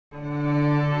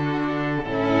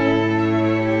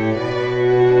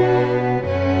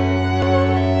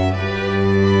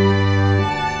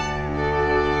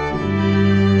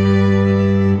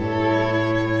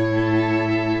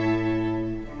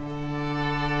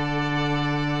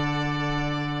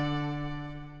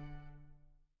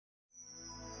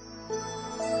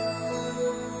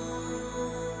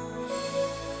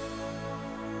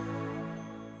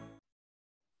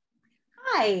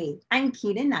Hi, I'm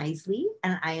Kina Knisley,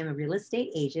 and I am a real estate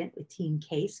agent with Team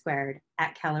K Squared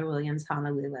at Keller Williams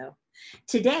Honolulu.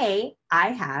 Today, I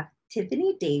have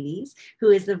Tiffany Davies,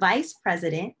 who is the Vice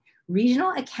President,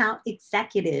 Regional Account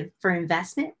Executive for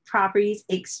Investment Properties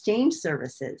Exchange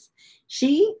Services.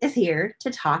 She is here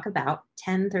to talk about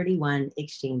 1031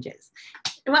 exchanges.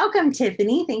 Welcome,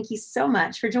 Tiffany. Thank you so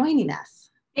much for joining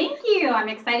us. Thank you. I'm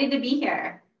excited to be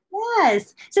here.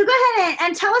 Yes. So go ahead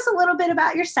and tell us a little bit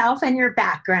about yourself and your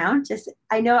background.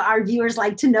 I know our viewers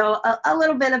like to know a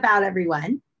little bit about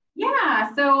everyone.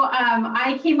 Yeah. So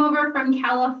I came over from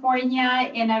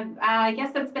California I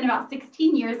guess it's been about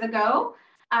 16 years ago.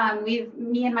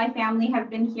 Me and my family have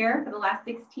been here for the last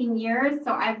 16 years.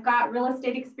 So I've got real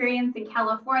estate experience in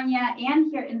California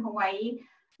and here in Hawaii.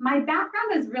 My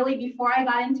background is really before I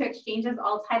got into exchanges,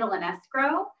 all title and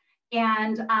escrow.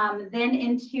 And then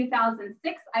in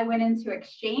 2006, I went into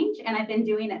exchange and I've been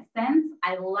doing it since.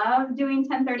 I love doing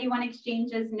 1031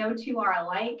 exchanges. No two are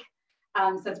alike.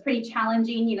 So it's pretty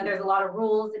challenging. You know, there's a lot of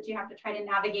rules that you have to try to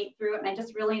navigate through. And I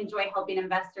just really enjoy helping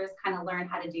investors kind of learn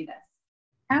how to do this.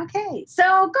 Okay.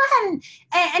 So go ahead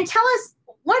and tell us,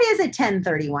 what is a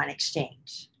 1031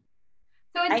 exchange?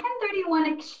 So a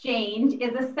 1031 exchange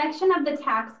is a section of the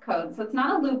tax code. So it's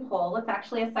not a loophole. It's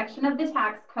actually a section of the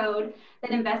tax code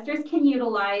that investors can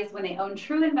utilize when they own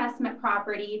true investment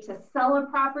property to sell a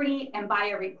property and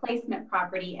buy a replacement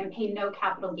property and pay no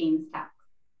capital gains tax.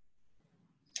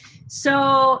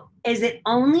 So is it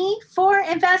only for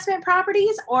investment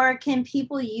properties, or can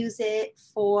people use it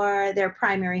for their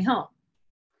primary home?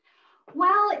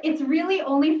 Well, it's really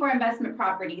only for investment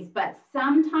properties, but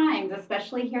sometimes,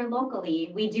 especially here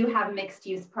locally, we do have mixed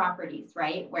use properties,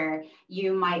 right? Where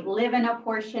you might live in a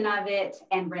portion of it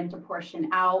and rent a portion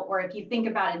out. Or if you think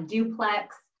about a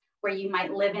duplex where you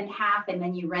might live in half and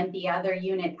then you rent the other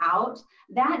unit out,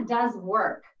 that does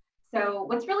work. So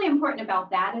what's really important about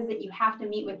that is that you have to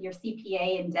meet with your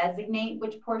CPA and designate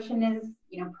which portion is,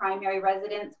 primary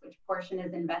residence, which portion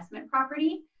is investment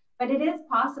property. But it is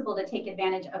possible to take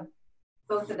advantage of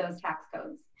both of those tax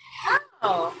codes.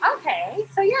 Oh, okay.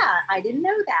 So yeah, I didn't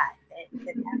know that.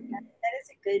 That is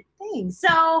a good thing.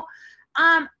 So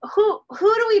who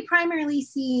do we primarily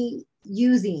see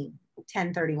using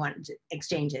 1031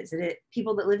 exchanges? Is it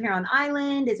people that live here on the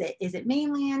island? Is it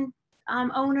mainland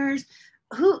owners?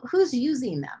 Who's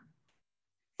using them?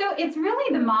 So it's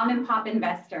really the mom and pop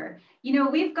investor.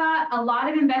 We've got a lot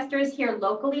of investors here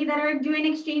locally that are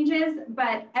doing exchanges,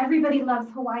 but everybody loves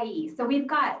Hawaii. So we've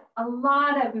got a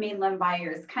lot of mainland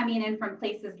buyers coming in from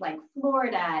places like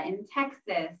Florida and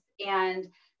Texas and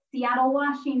Seattle,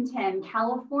 Washington,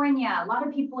 California. A lot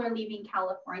of people are leaving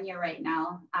California right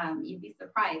now. You'd be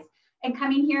surprised, and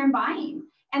coming here and buying.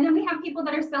 And then we have people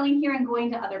that are selling here and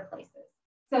going to other places.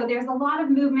 So there's a lot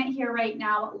of movement here right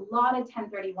now, a lot of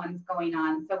 1031s going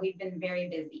on. So we've been very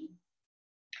busy.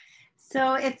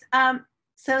 So it's,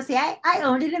 see, I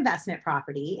owned an investment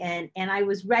property and I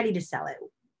was ready to sell it.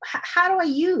 How do I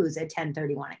use a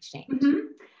 1031 exchange? Mm-hmm.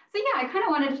 So yeah, I kind of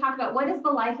wanted to talk about what is the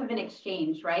life of an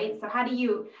exchange, right? So how do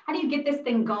you get this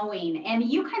thing going? And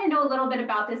you kind of know a little bit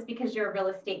about this because you're a real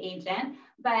estate agent,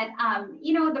 but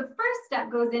the first step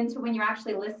goes into when you're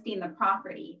actually listing the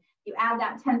property. You add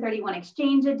that 1031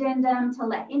 exchange addendum to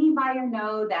let any buyer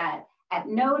know that at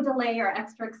no delay or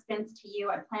extra expense to you,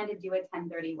 I plan to do a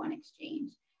 1031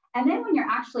 exchange. And then when you're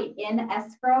actually in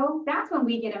escrow, that's when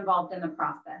we get involved in the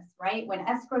process, right? When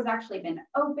escrow's actually been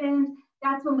opened,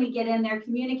 that's when we get in there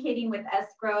communicating with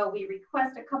escrow. We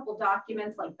request a couple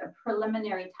documents like the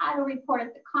preliminary title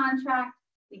report, the contract.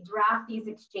 We draft these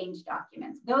exchange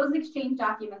documents. Those exchange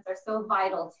documents are so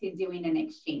vital to doing an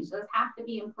exchange. Those have to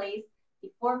be in place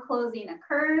before closing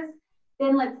occurs.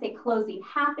 Then let's say closing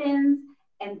happens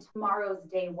and tomorrow's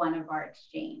day one of our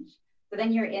exchange. So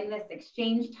then you're in this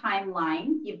exchange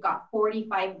timeline. You've got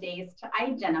 45 days to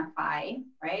identify,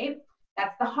 right?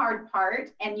 That's the hard part.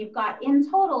 And you've got in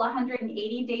total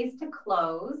 180 days to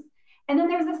close. And then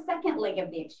there's a second leg of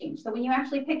the exchange. So when you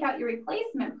actually pick out your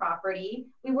replacement property,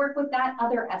 we work with that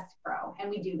other escrow and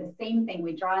we do the same thing.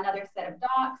 We draw another set of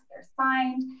docs, they're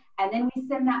signed, and then we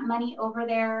send that money over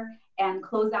there and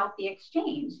close out the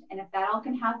exchange. And if that all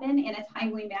can happen in a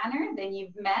timely manner, then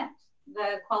you've met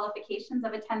the qualifications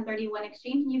of a 1031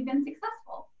 exchange and you've been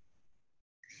successful.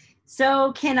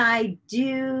 So can I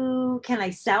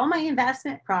sell my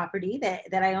investment property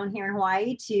that I own here in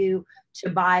Hawaii to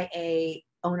buy a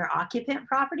owner occupant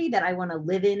property that I want to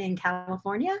live in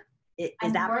California? Is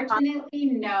Unfortunately,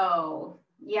 no.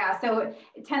 Yeah, so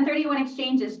 1031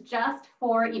 exchange is just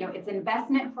for, it's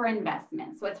investment for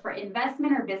investment. So it's for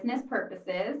investment or business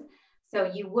purposes. So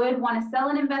you would want to sell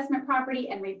an investment property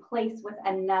and replace with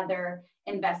another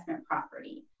investment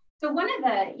property. So one of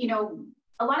the,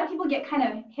 a lot of people get kind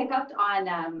of hiccuped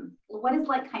on what is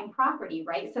like-kind property,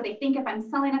 right? So they think if I'm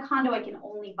selling a condo, I can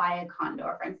only buy a condo.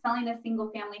 Or if I'm selling a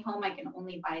single-family home, I can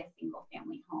only buy a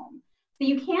single-family home. So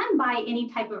you can buy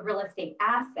any type of real estate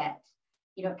asset.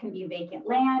 It can be vacant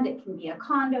land, it can be a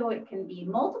condo, it can be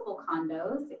multiple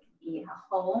condos, it can be a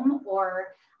home, or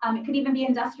it could even be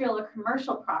industrial or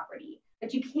commercial property,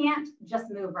 but you can't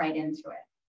just move right into it.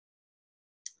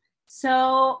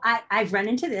 So I've run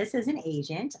into this as an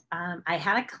agent. I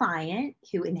had a client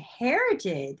who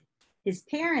inherited his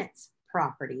parents'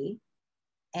 property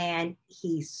and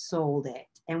he sold it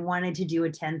and wanted to do a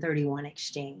 1031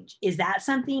 exchange. Is that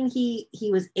something he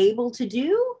was able to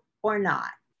do or not?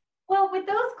 Well, with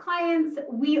those clients,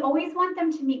 we always want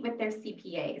them to meet with their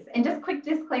CPAs. And just quick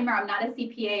disclaimer, I'm not a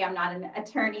CPA, I'm not an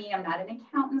attorney, I'm not an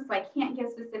accountant, so I can't give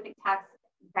specific tax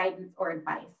guidance or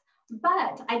advice.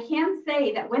 But I can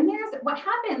say that what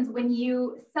happens when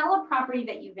you sell a property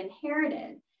that you've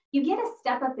inherited, you get a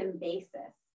step up in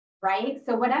basis, right?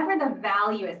 So whatever the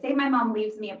value is, say my mom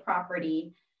leaves me a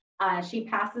property, she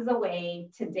passes away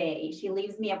today, she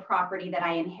leaves me a property that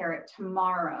I inherit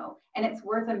tomorrow, and it's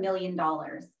worth $1 million.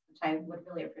 Which I would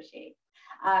really appreciate.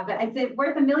 But it's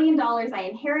worth $1 million. I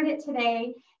inherit it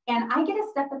today, and I get a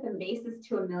step up in basis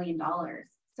to $1 million.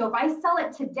 So if I sell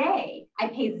it today, I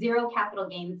pay 0 capital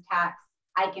gains tax.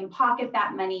 I can pocket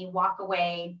that money, walk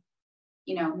away,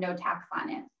 no tax on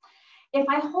it. If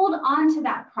I hold on to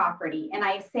that property and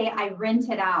I say I rent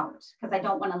it out because I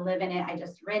don't want to live in it, I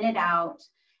just rent it out,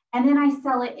 and then I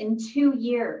sell it in 2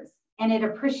 years and it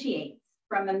appreciates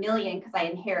from $1 million because I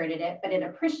inherited it, but it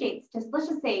appreciates to, let's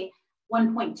just say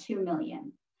 1.2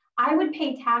 million. I would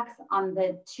pay tax on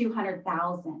the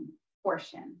 200,000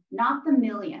 portion, not the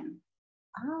million.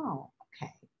 Oh,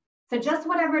 okay. So just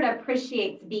whatever it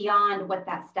appreciates beyond what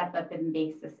that step up in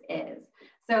basis is.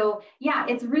 So yeah,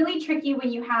 it's really tricky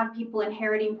when you have people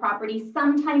inheriting property.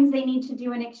 Sometimes they need to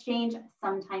do an exchange,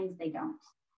 sometimes they don't.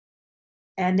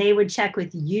 And they would check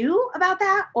with you about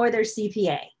that or their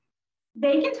CPA?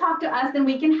 They can talk to us and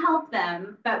we can help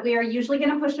them, but we are usually going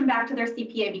to push them back to their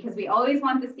CPA because we always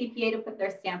want the CPA to put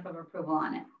their stamp of approval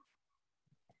on it.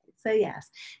 So yes.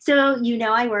 So,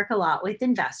 I work a lot with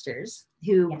investors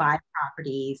who buy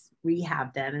properties,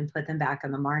 rehab them, and put them back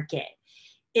on the market.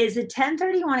 Is a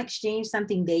 1031 exchange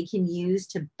something they can use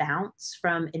to bounce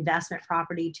from investment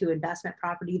property to investment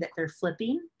property that they're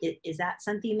flipping? Is that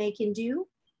something they can do?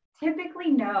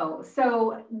 Typically, no.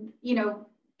 So,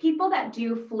 people that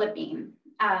do flipping,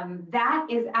 that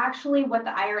is actually what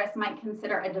the IRS might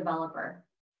consider a developer.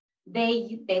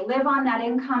 They live on that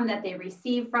income that they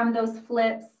receive from those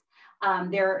flips.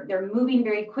 They're moving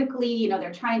very quickly.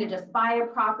 They're trying to just buy a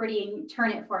property and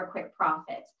turn it for a quick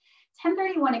profit.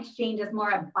 1031 exchange is more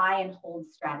a buy and hold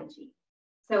strategy.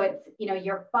 So it's,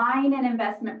 you're buying an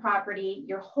investment property,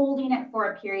 you're holding it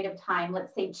for a period of time,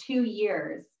 let's say 2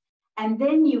 years, and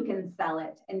then you can sell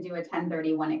it and do a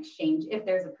 1031 exchange if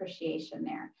there's appreciation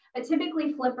there. But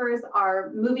typically flippers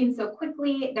are moving so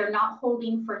quickly, they're not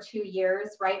holding for 2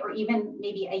 years, right? Or even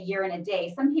maybe a year and a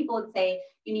day. Some people would say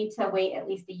you need to wait at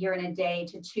least a year and a day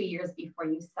to 2 years before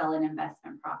you sell an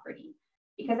investment property.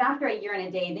 Because after a year and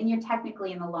a day, then you're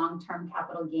technically in the long-term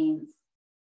capital gains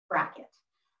bracket.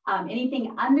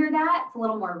 Anything under that, it's a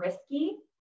little more risky.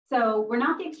 So we're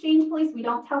not the exchange police. We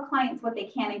don't tell clients what they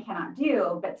can and cannot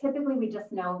do, but typically we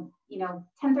just know,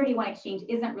 1031 exchange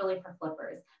isn't really for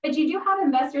flippers. But you do have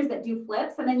investors that do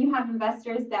flips, and then you have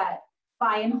investors that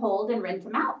buy and hold and rent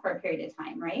them out for a period of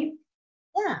time, right?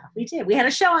 Yeah, we did. We had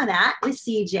a show on that with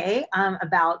CJ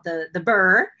about the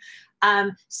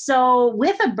BRRRR. So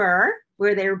with a BRRRR,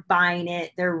 where they're buying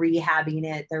it, they're rehabbing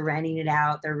it, they're renting it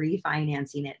out, they're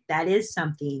refinancing it, that is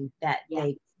something that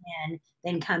they can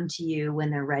then come to you when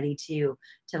they're ready to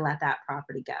let that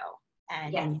property go.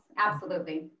 Yes,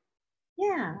 absolutely.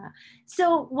 Yeah.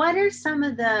 So what are some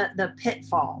of the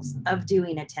pitfalls of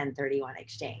doing a 1031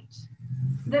 exchange?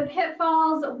 The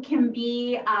pitfalls can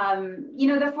be,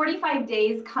 the 45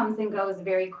 days comes and goes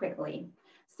very quickly.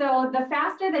 So the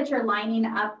faster that you're lining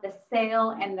up the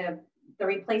sale and the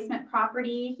replacement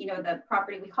property, the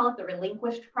property, we call it the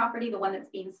relinquished property, the one that's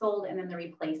being sold, and then the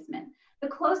replacement. The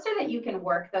closer that you can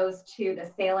work those two, the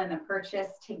sale and the purchase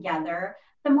together,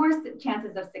 the more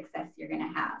chances of success you're going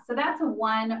to have. So that's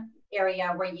one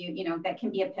area where that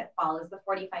can be a pitfall, is the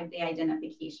 45-day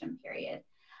identification period.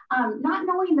 Not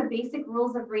knowing the basic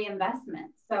rules of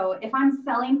reinvestment. So if I'm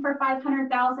selling for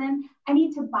 $500,000, I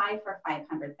need to buy for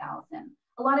 $500,000.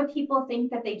 A lot of people think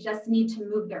that they just need to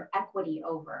move their equity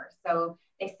over. So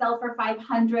they sell for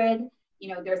 500,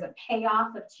 there's a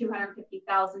payoff of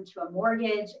 250,000 to a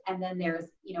mortgage, and then there's,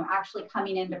 actually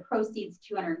coming into proceeds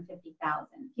 250,000.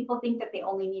 People think that they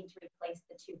only need to replace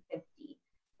the 250,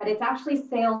 but it's actually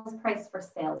sales price for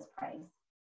sales price.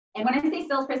 And when I say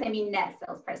sales price, I mean net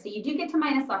sales price. So you do get to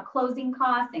minus off closing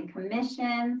costs and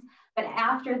commissions, but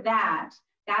after that,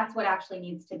 that's what actually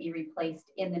needs to be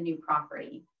replaced in the new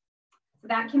property. So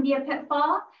that can be a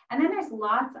pitfall. And then there's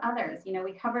lots others.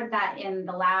 We covered that in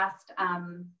the last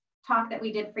talk that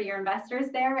we did for your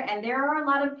investors there. And there are a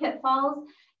lot of pitfalls.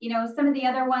 Some of the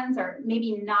other ones are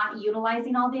maybe not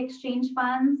utilizing all the exchange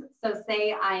funds. So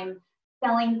say I'm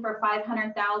selling for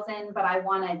 500,000, but I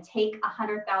want to take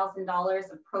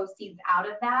 $100,000 of proceeds out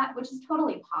of that, which is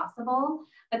totally possible.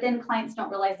 But then clients don't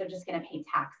realize they're just going to pay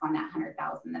tax on that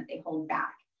 100,000 that they hold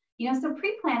back. So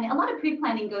pre-planning, a lot of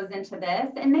pre-planning goes into this,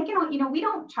 and they can, we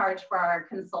don't charge for our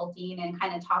consulting and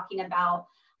kind of talking about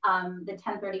the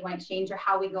 1031 exchange or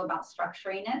how we go about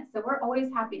structuring it. So we're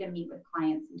always happy to meet with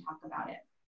clients and talk about it.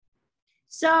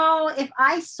 So if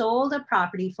I sold a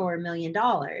property for $1 million,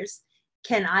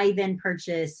 can I then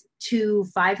purchase two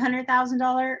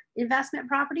 $500,000 investment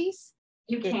properties?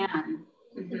 You can,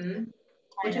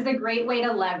 which is a great way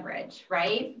to leverage,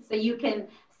 right? So you can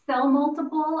sell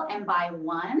multiple and buy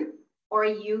one, or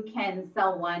you can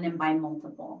sell one and buy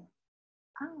multiple.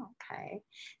 Oh, okay.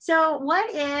 So what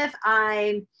if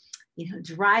I'm,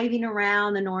 driving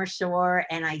around the North Shore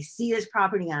and I see this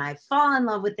property and I fall in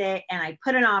love with it and I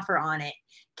put an offer on it?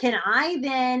 Can I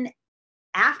then,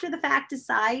 after the fact,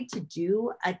 decide to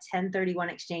do a 1031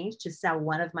 exchange to sell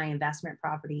one of my investment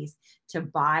properties to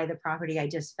buy the property I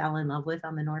just fell in love with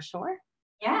on the North Shore?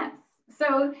 Yes.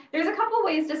 So there's a couple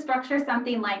ways to structure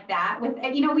something like that. With,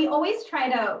 we always try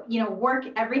to, work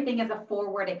everything as a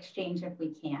forward exchange if we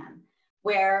can,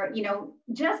 where,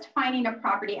 just finding a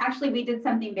property. Actually, we did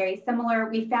something very similar.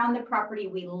 We found the property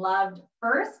we loved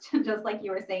first, just like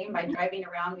you were saying, by driving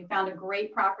around. We found a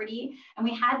great property, and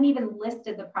we hadn't even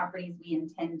listed the properties we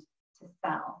intend to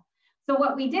sell. So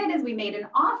what we did is we made an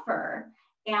offer.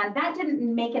 And that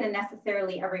didn't make it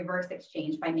necessarily a reverse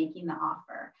exchange by making the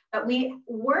offer, but we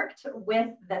worked with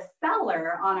the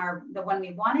seller on the one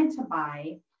we wanted to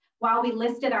buy while we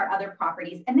listed our other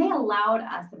properties, and they allowed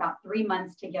us about 3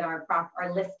 months to get our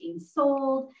listing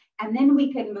sold, and then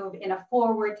we could move in a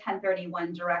forward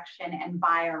 1031 direction and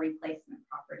buy our replacement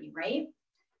property, right?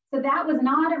 So that was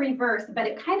not a reverse, but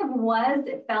it kind of was.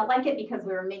 It felt like it because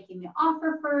we were making the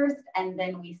offer first, and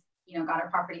then we got our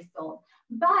property sold.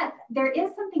 But there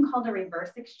is something called a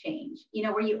reverse exchange,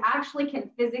 where you actually can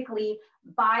physically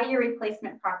buy your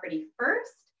replacement property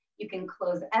first. You can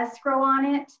close escrow on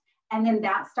it, and then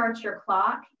that starts your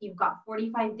clock. You've got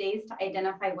 45 days to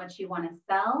identify what you want to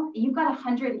sell. You've got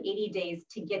 180 days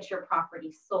to get your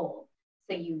property sold.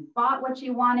 So you bought what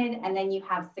you wanted, and then you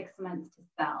have 6 months to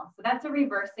sell. So that's a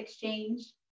reverse exchange,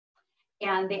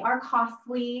 and they are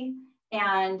costly.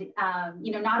 And,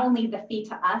 not only the fee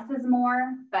to us is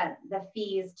more, but the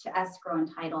fees to escrow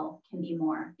and title can be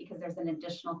more because there's an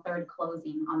additional third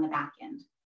closing on the back end.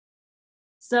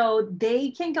 So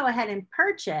they can go ahead and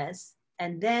purchase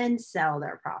and then sell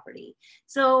their property.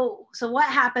 So what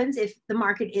happens if the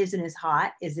market isn't as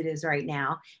hot as it is right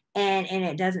now and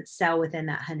it doesn't sell within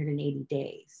that 180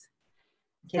 days?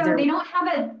 So they don't have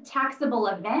a taxable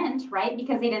event, right?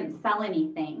 Because they didn't sell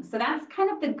anything. So that's kind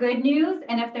of the good news.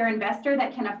 And if they're an investor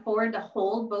that can afford to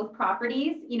hold both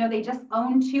properties, they just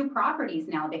own two properties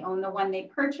now. They own the one they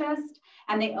purchased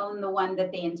and they own the one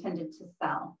that they intended to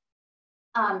sell.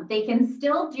 They can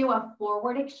still do a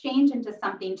forward exchange into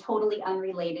something totally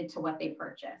unrelated to what they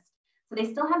purchased. So they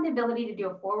still have the ability to do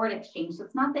a forward exchange. So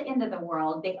it's not the end of the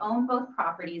world. They own both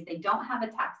properties. They don't have a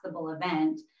taxable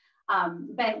event.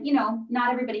 But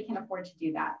not everybody can afford to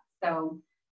do that. So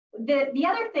the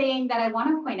other thing that I want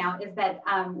to point out is that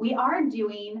we are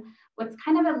doing what's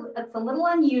kind of it's a little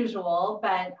unusual,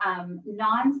 but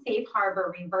non-safe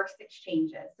harbor reverse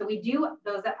exchanges. So we do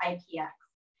those at IPX.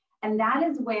 And that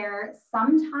is where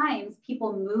sometimes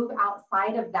people move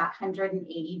outside of that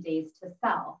 180 days to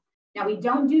sell. Now, we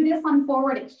don't do this on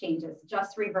forward exchanges,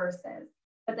 just reverses.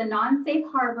 But the non-safe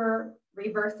harbor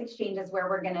reverse exchange is where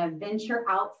we're going to venture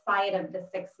outside of the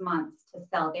 6 months to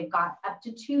sell. They've got up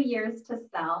to 2 years to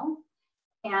sell.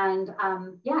 And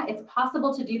yeah, it's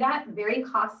possible to do that, very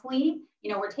costly.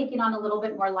 We're taking on a little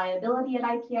bit more liability at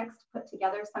IPX to put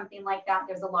together something like that.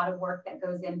 There's a lot of work that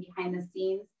goes in behind the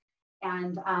scenes.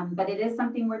 And but it is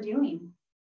something we're doing.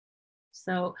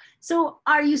 So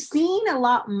are you seeing a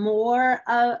lot more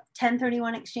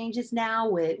 1031 exchanges now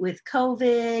with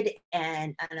COVID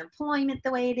and unemployment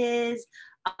the way it is?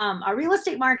 Our real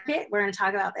estate market, we're going to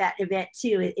talk about that a bit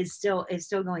too, is still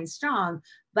going strong.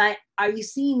 But are you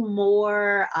seeing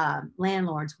more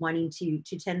landlords wanting to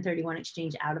 1031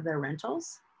 exchange out of their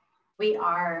rentals? We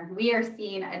are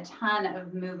seeing a ton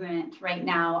of movement right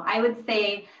now. I would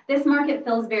say this market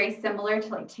feels very similar to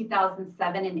like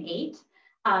 2007 and 8,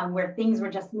 where things were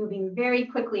just moving very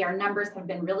quickly. Our numbers have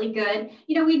been really good.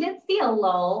 You know, we did see a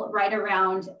lull right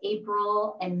around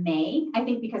April and May, I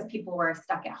think because people were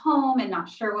stuck at home and not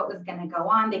sure what was going to go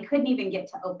on. They couldn't even get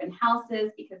to open houses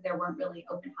because there weren't really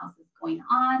open houses going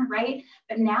on, right?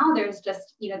 But now there's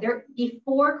just, you know,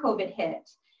 before COVID hit,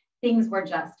 things were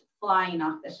just flying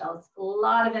off the shelves. A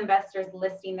lot of investors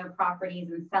listing their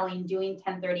properties and selling, doing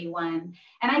 1031.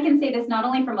 And I can say this not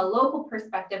only from a local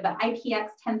perspective, but IPX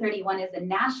 1031 is a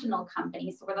national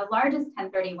company. So we're the largest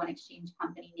 1031 exchange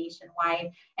company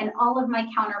nationwide. And all of my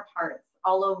counterparts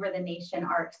all over the nation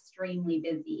are extremely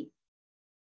busy.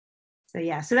 So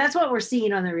yeah, so that's what we're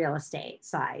seeing on the real estate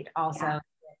side also.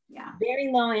 Yeah.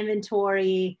 Very low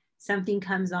inventory, something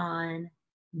comes on,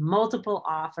 multiple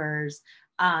offers.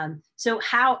 So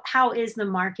how is the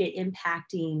market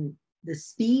impacting the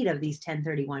speed of these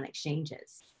 1031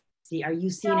 exchanges? Are you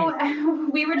seeing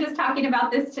it? We were just talking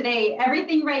about this today.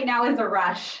 Everything right now is a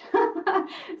rush.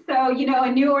 So, you know,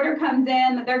 a new order comes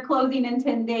in, they're closing in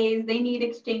 10 days, they need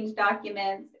exchange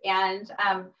documents, and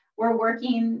we're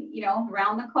working, you know,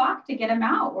 around the clock to get them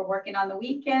out. We're working on the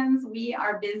weekends. We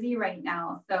are busy right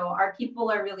now. So our people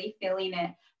are really feeling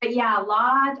it. But yeah, a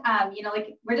lot, you know,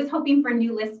 like we're just hoping for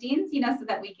new listings, you know, so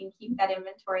that we can keep that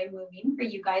inventory moving for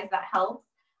you guys. That helps.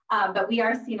 But we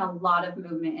are seeing a lot of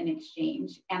movement in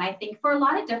exchange. And I think for a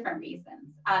lot of different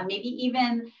reasons, maybe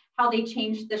even how they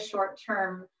changed the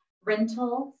short-term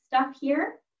rental stuff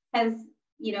here has,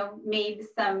 you know, made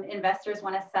some investors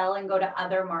want to sell and go to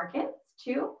other markets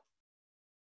too.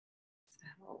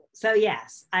 So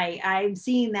yes, I'm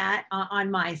seeing that on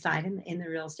my side in the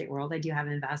real estate world. I do have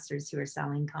investors who are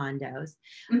selling condos.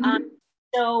 Mm-hmm.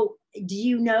 So do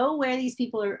you know where these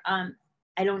people are?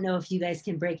 I don't know if you guys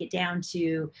can break it down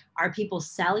to, are people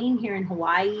selling here in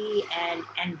Hawaii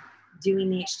and doing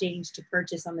the exchange to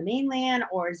purchase on the mainland,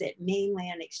 or is it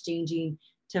mainland exchanging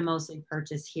to mostly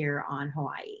purchase here on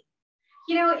Hawaii?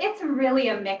 You know, it's really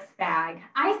a mixed bag.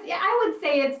 I would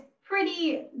say it's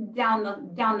pretty down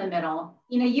the middle.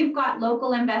 You know, you've got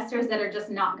local investors that are just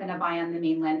not going to buy on the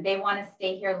mainland. They want to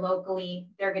stay here locally.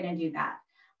 They're going to do that.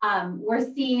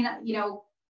 We're seeing, you know,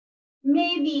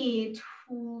 maybe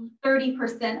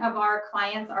 30% of our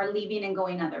clients are leaving and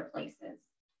going other places.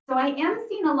 So I am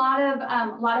seeing a lot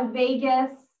of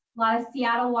Vegas, a lot of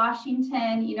Seattle,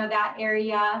 Washington, you know, that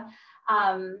area.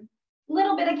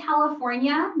 Little bit of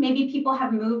California. Maybe people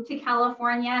have moved to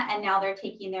California and now they're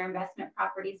taking their investment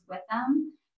properties with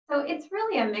them. So it's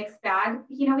really a mixed bag.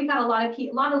 You know, we got a lot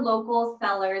of local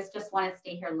sellers just want to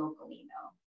stay here locally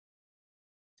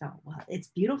though. So well, it's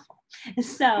beautiful.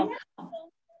 So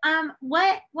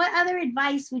what other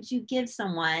advice would you give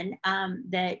someone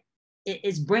that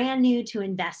is brand new to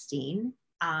investing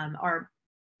or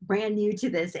brand new to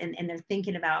this and they're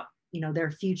thinking about, you know,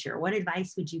 their future? What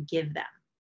advice would you give them?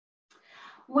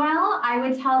 Well, I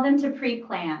would tell them to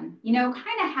pre-plan, you know,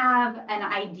 kind of have an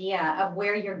idea of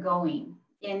where you're going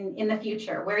in the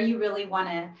future, where you really want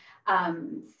to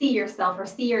see yourself or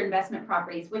see your investment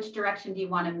properties. Which direction do you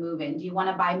want to move in? Do you want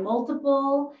to buy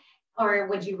multiple, or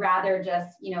would you rather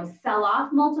just, you know, sell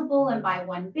off multiple and buy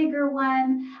one bigger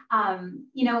one?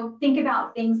 You know, think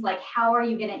about things like, how are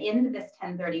you going to end this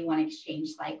 1031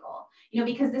 exchange cycle? You know,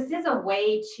 because this is a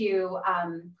way to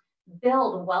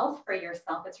build wealth for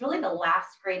yourself. It's really the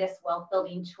last greatest wealth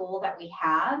building tool that we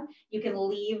have. You can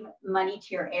leave money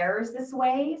to your heirs this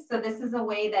way. So this is a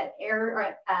way that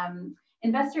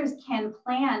investors can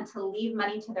plan to leave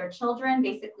money to their children,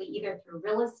 basically either through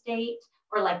real estate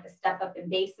or like the step up in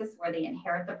basis where they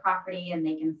inherit the property and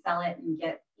they can sell it and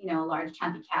get, you know, a large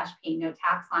chunk of cash paying no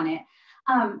tax on it.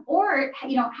 Or,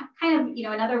 you know, kind of, you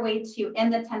know, another way to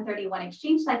end the 1031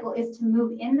 exchange cycle is to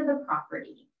move into the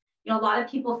property. You know, a lot of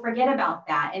people forget about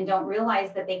that and don't realize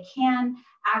that they can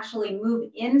actually move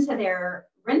into their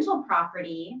rental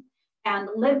property and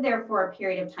live there for a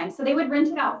period of time. So they would rent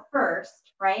it out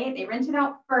first, right? They rent it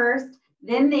out first,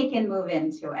 then they can move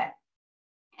into it.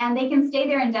 And they can stay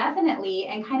there indefinitely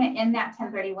and kind of end that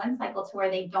 1031 cycle to where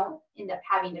they don't end up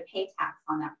having to pay tax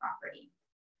on that property.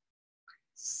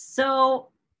 So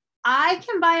I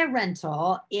can buy a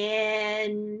rental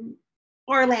in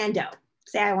Orlando.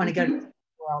 Say I want to go to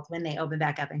world when they open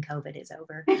back up and COVID is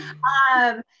over.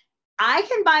 I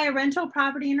can buy a rental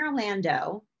property in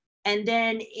Orlando, and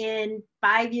then in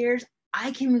 5 years, I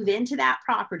can move into that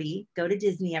property, go to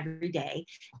Disney every day,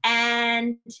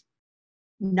 and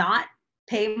not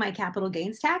pay my capital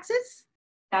gains taxes.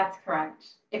 That's correct.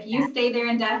 If you stay there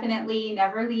indefinitely,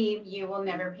 never leave, you will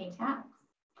never pay tax.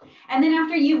 And then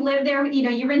after you've lived there,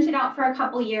 you rent it out for a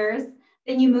couple years,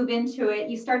 then you move into it,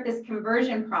 you start this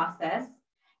conversion process.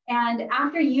 And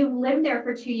after you've lived there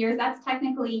for 2 years, that's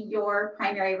technically your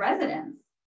primary residence.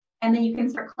 And then you can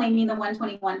start claiming the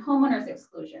 121 homeowners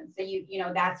exclusion. So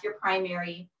that's your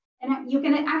primary, and you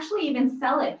can actually even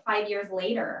sell it 5 years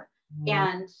later.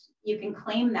 And you can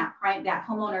claim that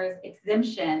homeowner's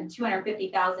exemption,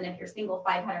 250,000 if you're single,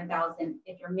 500,000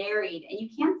 if you're married, and you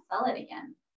can't sell it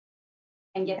again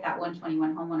and get that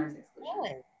 121 homeowners exclusion.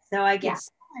 Really? So I can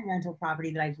sell my rental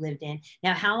property that I've lived in.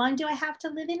 Now, how long do I have to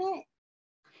live in it?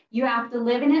 You have to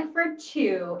live in it for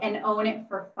 2 and own it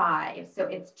for 5. So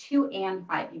it's 2 and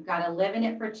 5. You've got to live in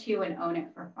it for 2 and own it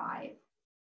for 5.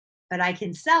 But I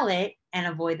can sell it and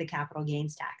avoid the capital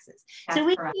gains taxes. That's so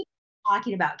we correct. keep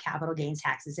talking about capital gains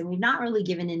taxes, and we've not really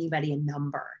given anybody a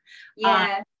number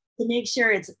to make sure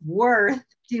it's worth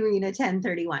doing a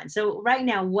 1031. So right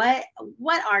now, what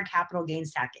are capital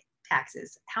gains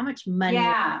taxes? How much money?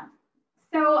 Yeah.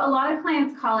 So a lot of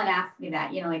clients call and ask me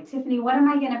that, like, Tiffany, what am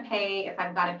I going to pay if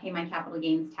I've got to pay my capital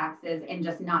gains taxes and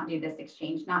just not do this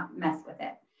exchange, not mess with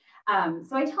it?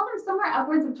 So I tell them somewhere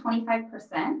upwards of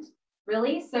 25%,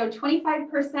 really. So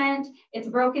 25%, it's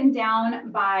broken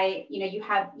down by, you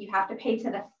have to pay to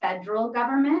the federal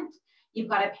government, you've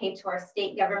got to pay to our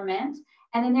state government,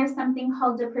 and then there's something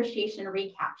called depreciation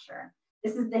recapture.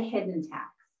 This is the hidden tax.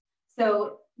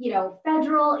 So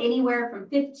federal, anywhere from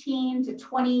 15 to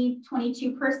 20,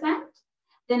 22%,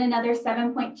 then another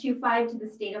 7.25 to the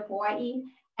state of Hawaii.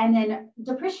 And then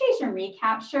depreciation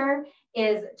recapture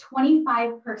is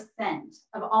 25%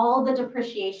 of all the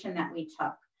depreciation that we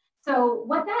took. So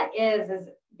what that is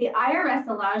the IRS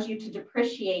allows you to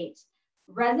depreciate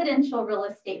residential real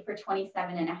estate for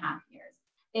 27 and a half years.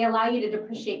 They allow you to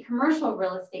depreciate commercial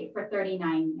real estate for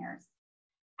 39 years.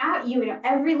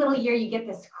 Every little year you get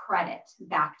this credit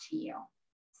back to you.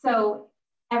 So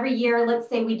every year, let's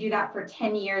say we do that for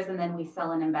 10 years and then we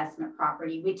sell an investment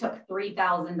property. We took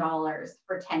 $3,000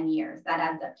 for 10 years. That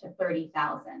adds up to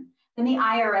 $30,000. Then the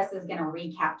IRS is going to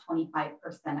recap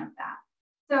 25% of that.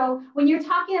 So when you're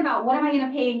talking about what am I going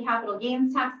to pay in capital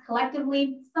gains tax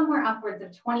collectively, somewhere upwards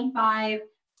of 25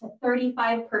 to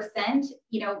 35%,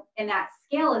 and that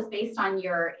scale is based on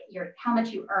your how much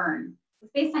you earn.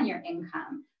 It's based on your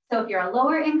income. So if you're a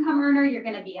lower income earner, you're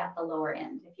going to be at the lower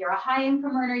end. If you're a high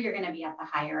income earner, you're going to be at the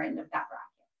higher end of that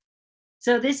bracket.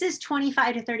 So this is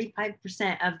 25 to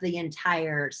 35% of the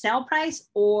entire sale price,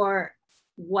 or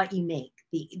what you make?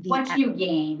 What you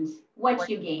gained.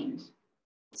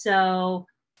 So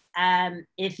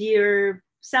if you're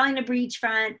selling a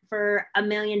beachfront for $1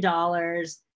 million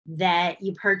that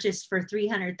you purchased for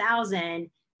 $300,000,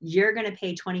 you're going to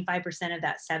pay 25% of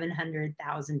that $700,000.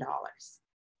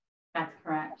 That's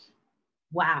correct.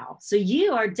 Wow. So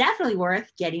you are definitely worth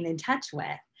getting in touch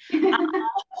with.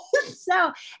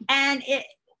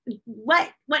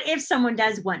 What if someone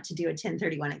does want to do a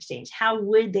 1031 exchange? How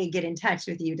would they get in touch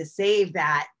with you to save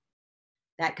that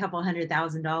couple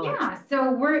 $100,000? Yeah,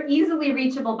 so we're easily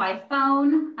reachable by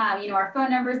phone. Our phone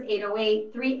number is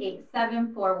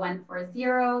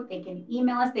 808-387-4140. They can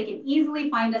email us. They can easily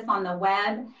find us on the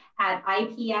web at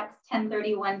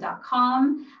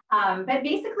ipx1031.com. But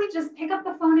basically just pick up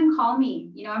the phone and call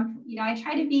me. I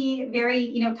try to be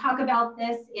very, talk about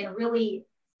this in really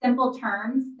simple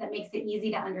terms that makes it easy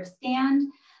to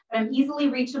understand. But I'm easily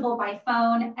reachable by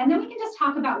phone. And then we can just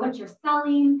talk about what you're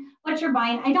selling, what you're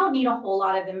buying. I don't need a whole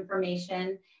lot of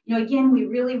information. Again, we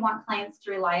really want clients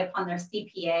to rely upon their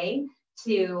CPA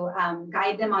to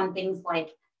guide them on things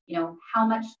like, how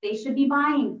much they should be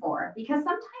buying for. Because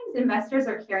sometimes investors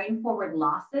are carrying forward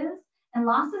losses, and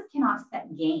losses can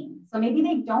offset gains. So maybe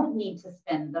they don't need to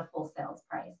spend the full sales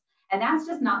price. And that's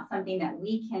just not something that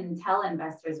we can tell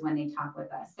investors when they talk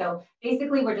with us. So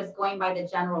basically, we're just going by the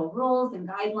general rules and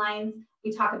guidelines.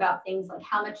 We talk about things like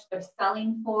how much they're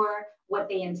selling for, what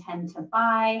they intend to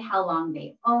buy, how long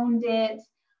they owned it,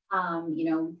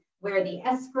 where the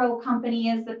escrow company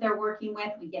is that they're working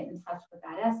with. We get in touch with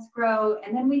that escrow,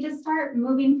 and then we just start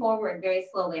moving forward very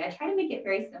slowly. I try to make it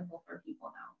very simple for people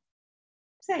though.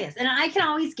 So yes, and I can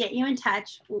always get you in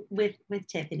touch with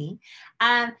Tiffany.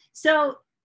 So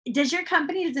does your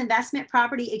company's investment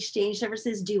property exchange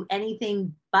services do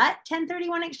anything but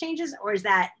 1031 exchanges, or is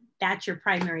that's your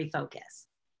primary focus?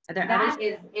 That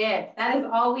is it. That is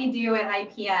all we do at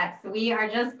IPX. We are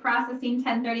just processing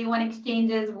 1031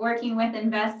 exchanges, working with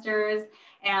investors,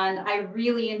 and I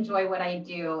really enjoy what I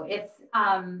do. It's,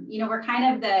 we're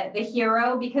kind of the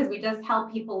hero because we just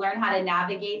help people learn how to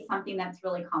navigate something that's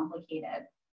really complicated.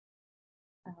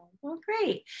 Well,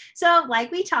 great. So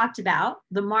like we talked about,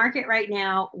 the market right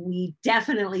now, we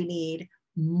definitely need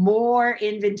more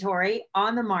inventory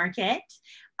on the market.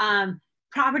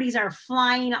 Properties are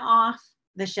flying off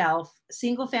the shelf,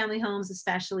 single family homes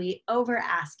especially, over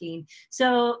asking.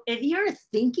 So if you're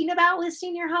thinking about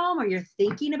listing your home or you're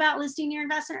thinking about listing your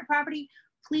investment property,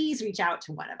 please reach out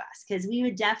to one of us because we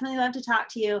would definitely love to talk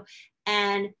to you.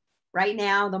 And right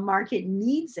now the market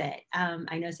needs it.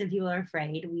 I know some people are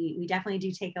afraid. We definitely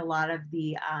do take a lot of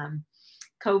the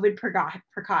COVID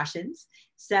precautions.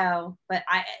 So, but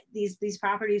these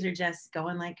properties are just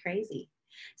going like crazy.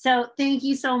 So thank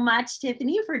you so much,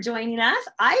 Tiffany, for joining us.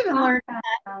 I even learned that.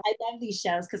 I love these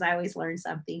shows because I always learn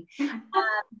something.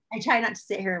 I try not to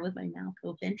sit here with my mouth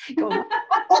open. Thank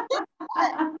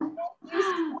you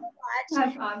so much.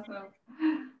 That's awesome.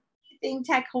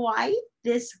 ThinkTech Hawaii.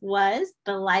 This was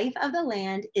The Life of the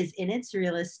Land is in its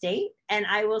Real Estate. And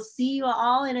I will see you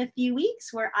all in a few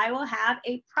weeks where I will have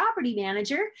a property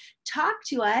manager talk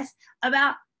to us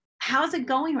about how's it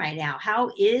going right now?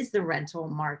 How is the rental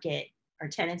market? Are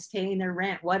tenants paying their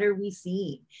rent? What are we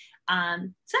seeing?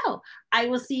 So I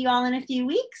will see you all in a few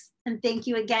weeks. And thank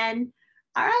you again.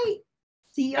 All right.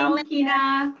 See you all. Thanks,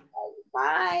 Kina.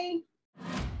 Bye.